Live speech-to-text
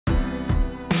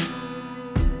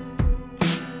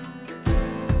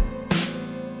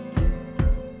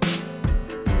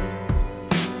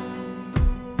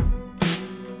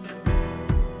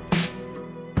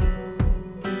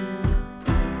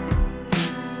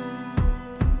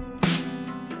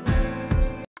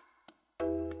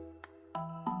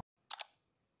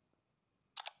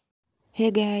Hey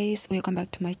guys, welcome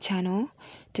back to my channel.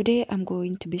 Today I'm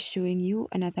going to be showing you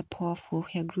another powerful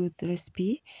hair growth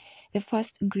recipe. The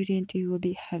first ingredient we will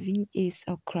be having is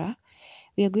okra.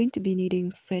 We are going to be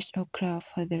needing fresh okra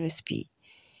for the recipe.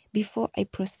 Before I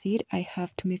proceed, I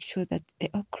have to make sure that the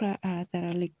okra are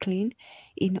thoroughly clean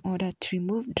in order to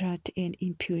remove dirt and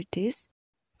impurities.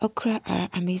 Okra are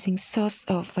amazing source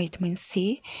of vitamin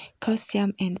C,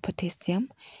 calcium and potassium.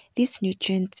 These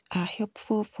nutrients are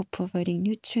helpful for providing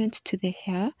nutrients to the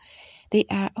hair. They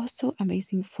are also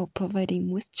amazing for providing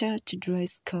moisture to dry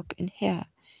scalp and hair.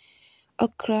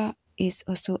 Okra is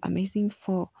also amazing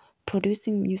for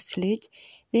producing mucilage.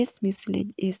 This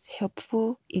mucilage is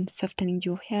helpful in softening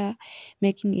your hair,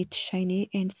 making it shiny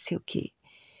and silky.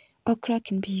 Okra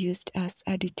can be used as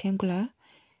a detangler.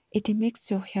 It makes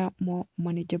your hair more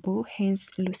manageable,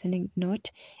 hence loosening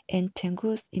knot and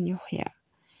tangles in your hair.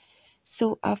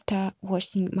 So after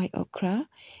washing my okra,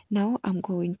 now I'm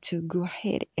going to go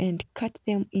ahead and cut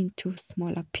them into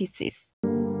smaller pieces.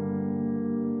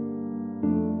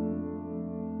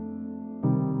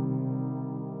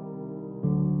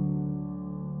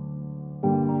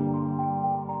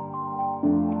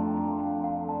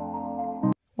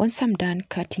 Once I'm done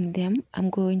cutting them, I'm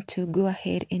going to go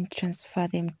ahead and transfer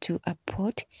them to a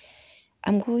pot.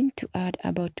 I'm going to add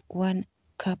about 1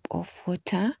 cup of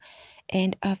water,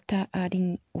 and after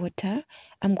adding water,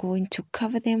 I'm going to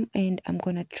cover them and I'm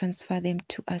going to transfer them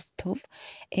to a stove,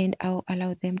 and I'll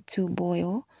allow them to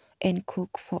boil and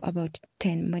cook for about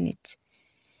 10 minutes.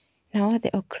 Now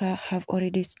the okra have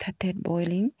already started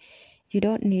boiling. You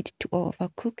don't need to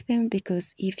overcook them,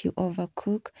 because if you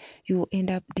overcook, you will end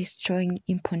up destroying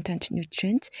important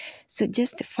nutrients. So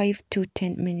just 5 to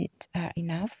 10 minutes are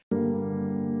enough.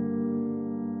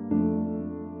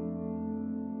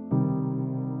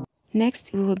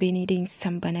 Next, we will be needing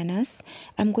some bananas.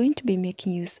 I'm going to be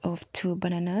making use of 2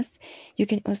 bananas. You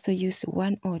can also use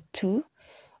 1 or 2.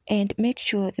 And make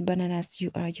sure the bananas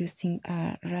you are using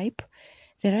are ripe.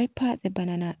 The riper the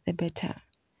banana, the better.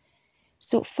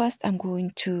 So first I'm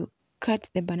going to cut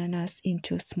the bananas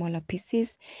into smaller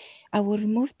pieces. I will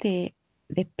remove the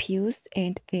peels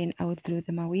and then I will throw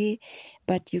them away,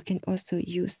 but you can also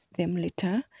use them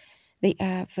later. They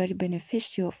are very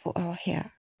beneficial for our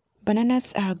hair.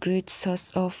 Bananas are a great source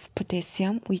of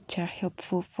potassium, which are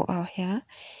helpful for our hair.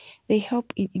 They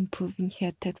help in improving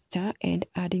hair texture and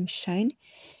adding shine.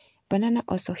 Banana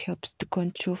also helps to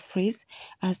control frizz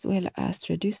as well as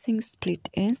reducing split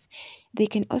ends. They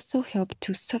can also help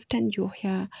to soften your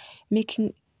hair,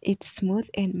 making it smooth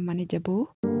and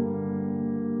manageable.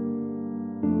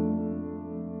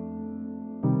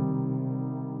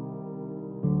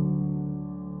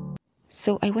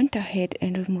 So I went ahead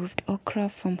and removed okra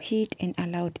from heat and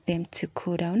allowed them to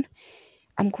cool down.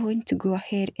 I'm going to go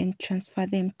ahead and transfer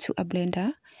them to a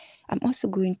blender. I'm also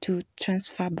going to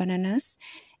transfer bananas,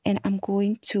 and I'm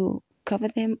going to cover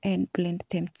them and blend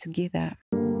them together.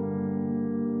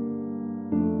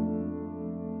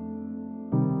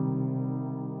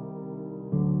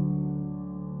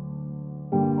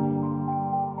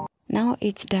 Now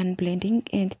it's done blending,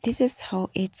 and this is how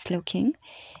it's looking.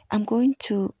 I'm going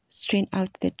to strain out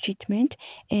the treatment,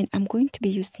 and I'm going to be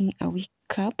using a weak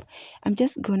cup. I'm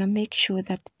just gonna make sure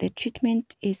that the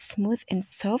treatment is smooth and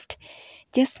soft.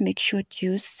 Just make sure to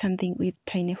use something with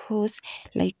tiny holes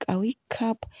like a weak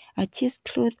cup, a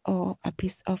cheesecloth, or a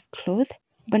piece of cloth.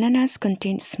 Bananas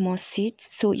contain small seeds,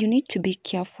 so you need to be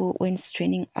careful when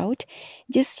straining out.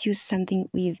 Just use something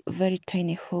with very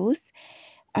tiny holes.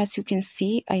 As you can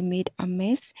see, I made a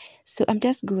mess, so I'm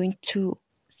just going to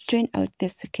strain out the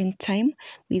second time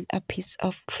with a piece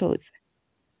of cloth.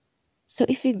 So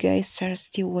if you guys are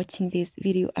still watching this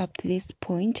video up to this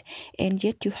point and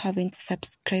yet you haven't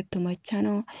subscribed to my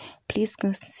channel, please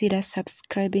consider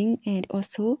subscribing, and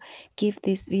also give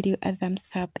this video a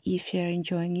thumbs up if you're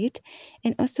enjoying it,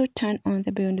 and also turn on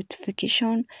the bell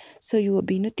notification so you will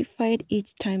be notified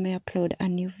each time I upload a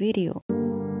new video.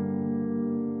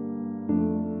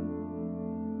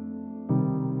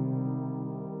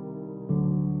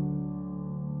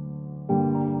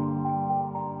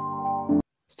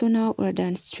 So now we're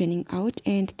done straining out,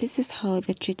 and this is how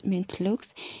the treatment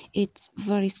looks. It's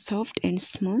very soft and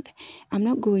smooth. I'm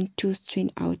not going to strain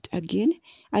out again.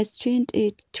 I strained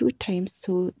it 2 times,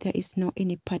 so there is no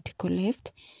any particle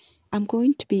left. I'm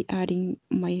going to be adding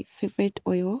my favorite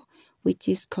oil, which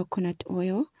is coconut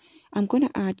oil. I'm going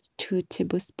to add 2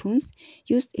 tablespoons.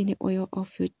 Use any oil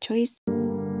of your choice.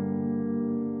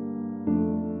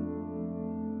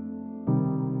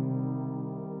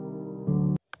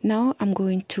 Now I'm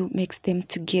going to mix them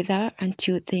together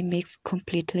until they mix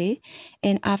completely,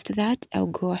 and after that I'll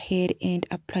go ahead and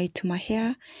apply to my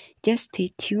hair. Just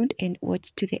stay tuned and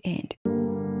watch to the end.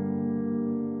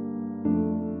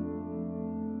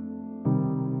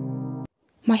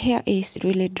 My hair is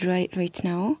really dry right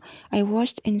now. I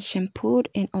washed and shampooed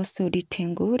and also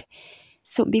detangled.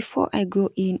 So before I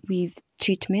go in with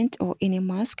treatment or any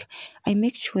mask, I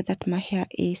make sure that my hair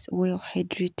is well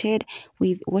hydrated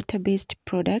with water-based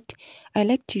product. I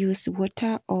like to use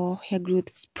water or hair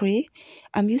growth spray.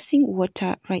 I'm using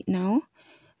water right now.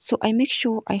 So I make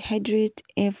sure I hydrate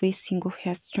every single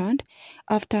hair strand.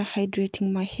 After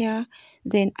hydrating my hair,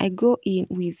 then I go in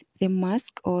with the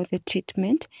mask or the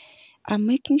treatment. I'm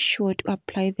making sure to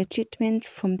apply the treatment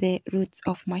from the roots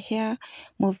of my hair,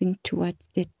 moving towards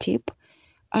the tip.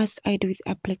 As I do the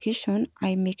application,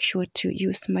 I make sure to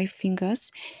use my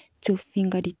fingers to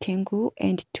finger detangle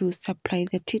and to supply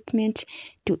the treatment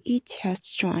to each hair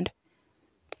strand.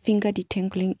 Finger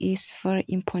detangling is very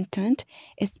important,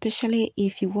 especially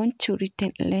if you want to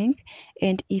retain length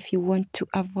and if you want to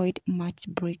avoid much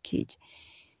breakage.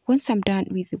 Once I'm done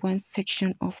with one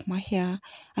section of my hair,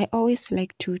 I always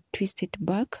like to twist it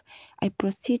back. I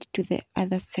proceed to the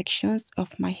other sections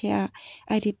of my hair.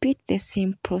 I repeat the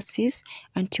same process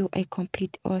until I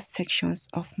complete all sections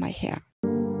of my hair.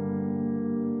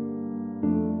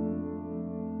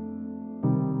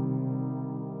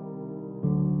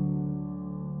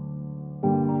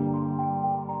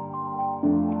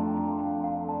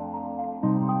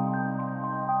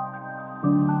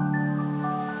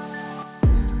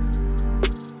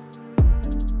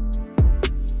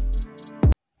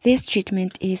 This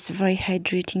treatment is very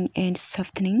hydrating and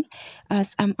softening.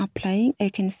 As I'm applying, I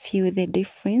can feel the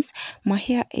difference. My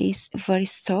hair is very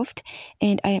soft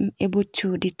and I am able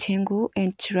to detangle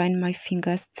and to run my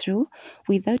fingers through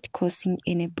without causing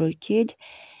any breakage.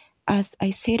 As I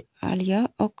said earlier,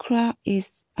 okra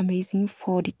is amazing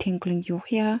for detangling your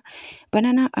hair.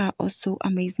 Banana are also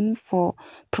amazing for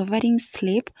providing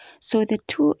sleep. So the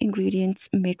two ingredients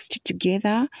mixed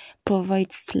together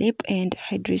provide sleep and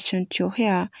hydration to your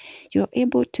hair. You're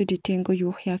able to detangle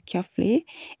your hair carefully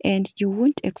and you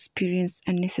won't experience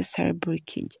unnecessary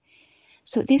breakage.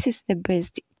 So this is the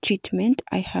best treatment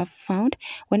I have found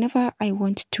whenever I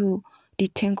want to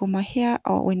detangle my hair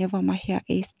or whenever my hair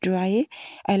is dry.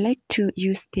 I like to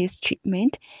use this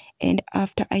treatment, and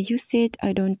after I use it,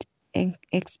 I don't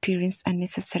experience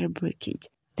unnecessary breakage.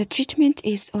 The treatment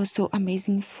is also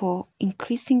amazing for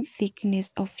increasing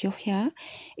thickness of your hair.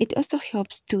 It also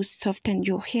helps to soften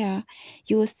your hair.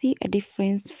 You will see a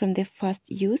difference from the first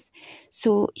use.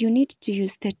 So you need to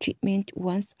use the treatment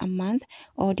once a month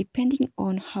or depending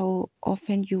on how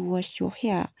often you wash your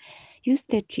hair. Use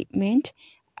the treatment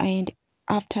and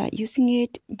after using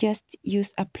it, just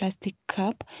use a plastic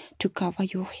cup to cover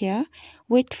your hair.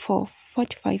 Wait for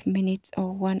 45 minutes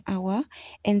or 1 hour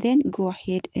and then go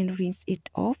ahead and rinse it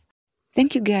off.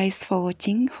 Thank you guys for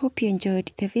watching. Hope you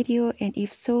enjoyed the video, and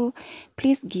if so,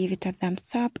 please give it a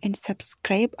thumbs up and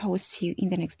subscribe. I will see you in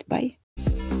the next. Bye.